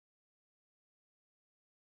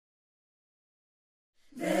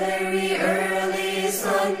Very early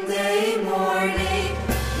Sunday morning,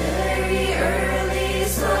 very early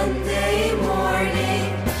Sunday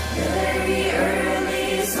morning, very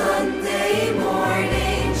early Sunday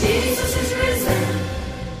morning, Jesus is risen.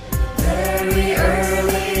 Very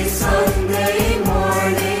early Sunday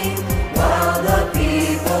morning, while the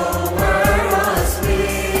people were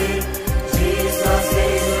asleep, Jesus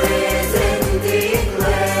is risen,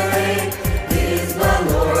 declaring, He's the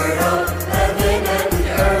Lord of heaven and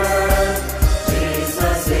earth.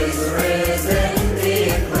 Jesus is risen,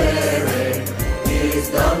 declaring, He's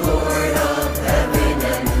the Lord of heaven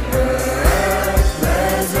and earth.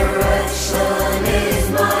 Resurrection is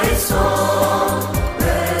my song.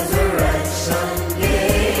 Resurrection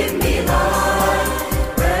gave me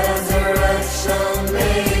life. Resurrection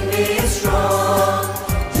made me strong.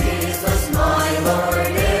 Jesus, my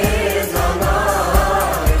Lord, is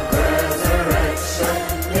alive. Resurrection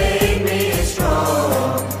made me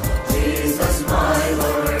strong. Jesus, my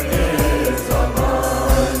Lord, is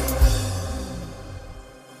alive.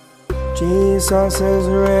 Jesus is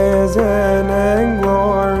risen in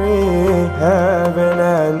glory, heaven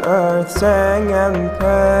and earth sang and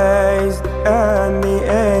praised, and the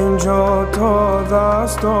angel told the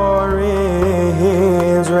story. He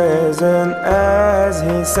is risen as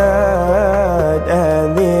he said,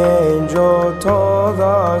 and the angel told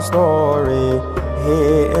the story.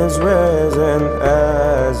 He is risen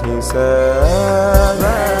as he said.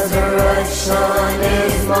 Resurrection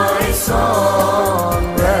is my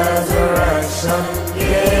song. Resurrection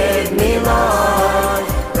gave me life.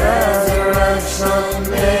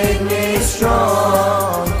 Resurrection made me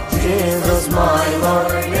strong. Jesus, my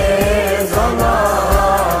Lord, is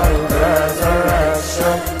alive.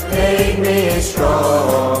 Resurrection made me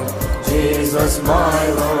strong. Jesus, my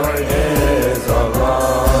Lord, is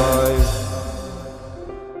alive.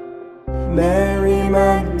 Mary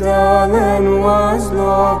Magdalene was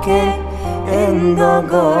looking in the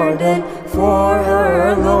garden for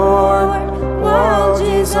her Lord, while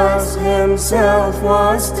Jesus himself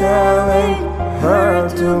was telling her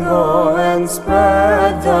to go and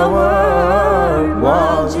spread the word.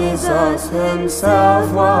 While Jesus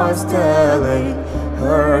himself was telling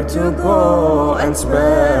her to go and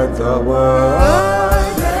spread the word.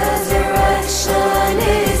 Resurrection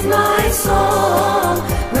is my song.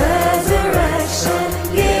 Resurrection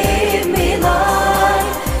gave me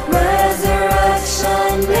life.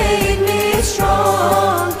 Resurrection made me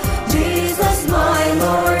strong. Jesus, my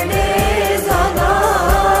Lord, is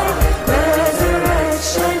alive.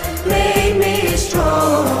 Resurrection made me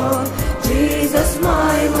strong. Jesus,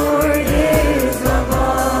 my Lord, is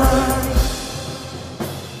alive.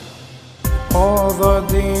 All the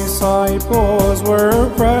disciples were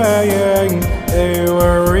praying, they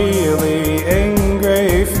were really in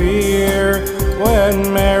great fear,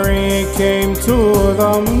 when Mary came to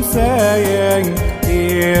them saying,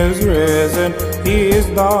 He is risen, He is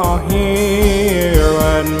not here.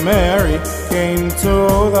 When Mary came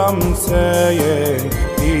to them saying,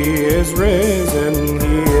 He is risen,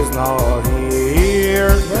 He is not here.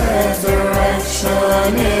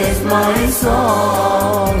 Resurrection is my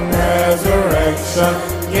song. Resurrection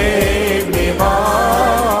gave me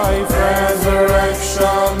life.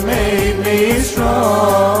 Resurrection made me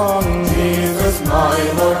strong. Jesus, my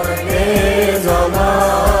Lord, is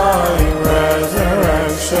alive.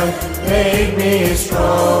 Resurrection made me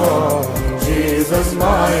strong. Jesus,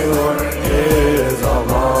 my Lord, is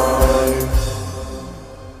alive.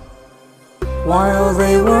 While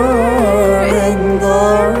they were in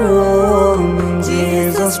the room,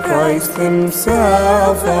 Jesus Christ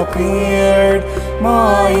himself appeared.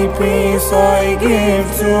 My peace I give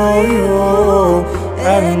to you,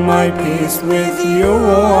 and my peace with you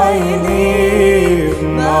I leave.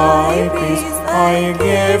 My peace I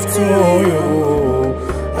give to you,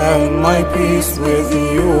 and my peace with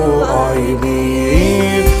you I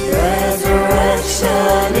leave.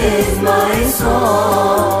 Resurrection is my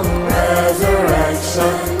song.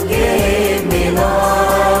 Resurrection gave me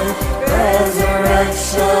life.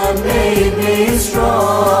 Resurrection made me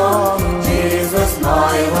strong. Jesus,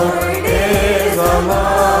 my Lord, is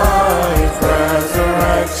alive.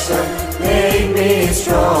 Resurrection made me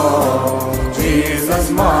strong. Jesus,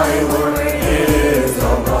 my Lord, is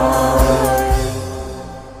alive.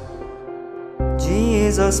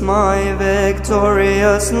 Jesus, my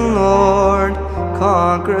victorious Lord,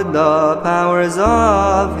 conquered the powers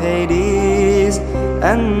of Hades,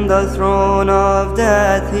 and the throne of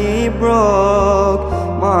death He broke.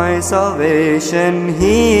 My salvation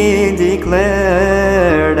He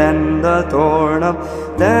declared, and the thorn of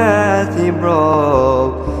death He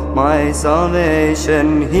broke. My my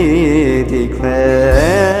salvation He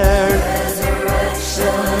declared.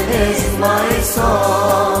 Resurrection is my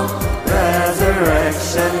song.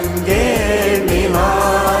 Resurrection gave me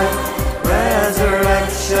life.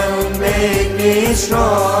 Resurrection made me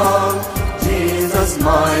strong. Jesus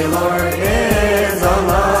my Lord is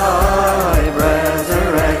alive.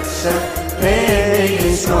 Resurrection made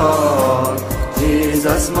me strong.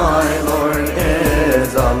 Jesus my Lord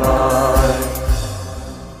is alive.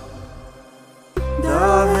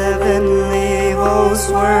 The heavenly hosts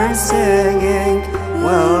were singing,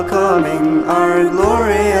 welcoming our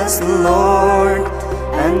glorious Lord,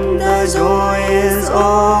 and the joy is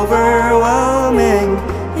overwhelming.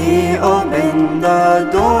 He opened the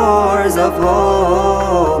doors of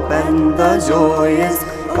hope, and the joy is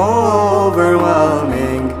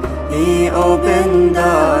overwhelming. He opened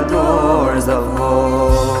the doors of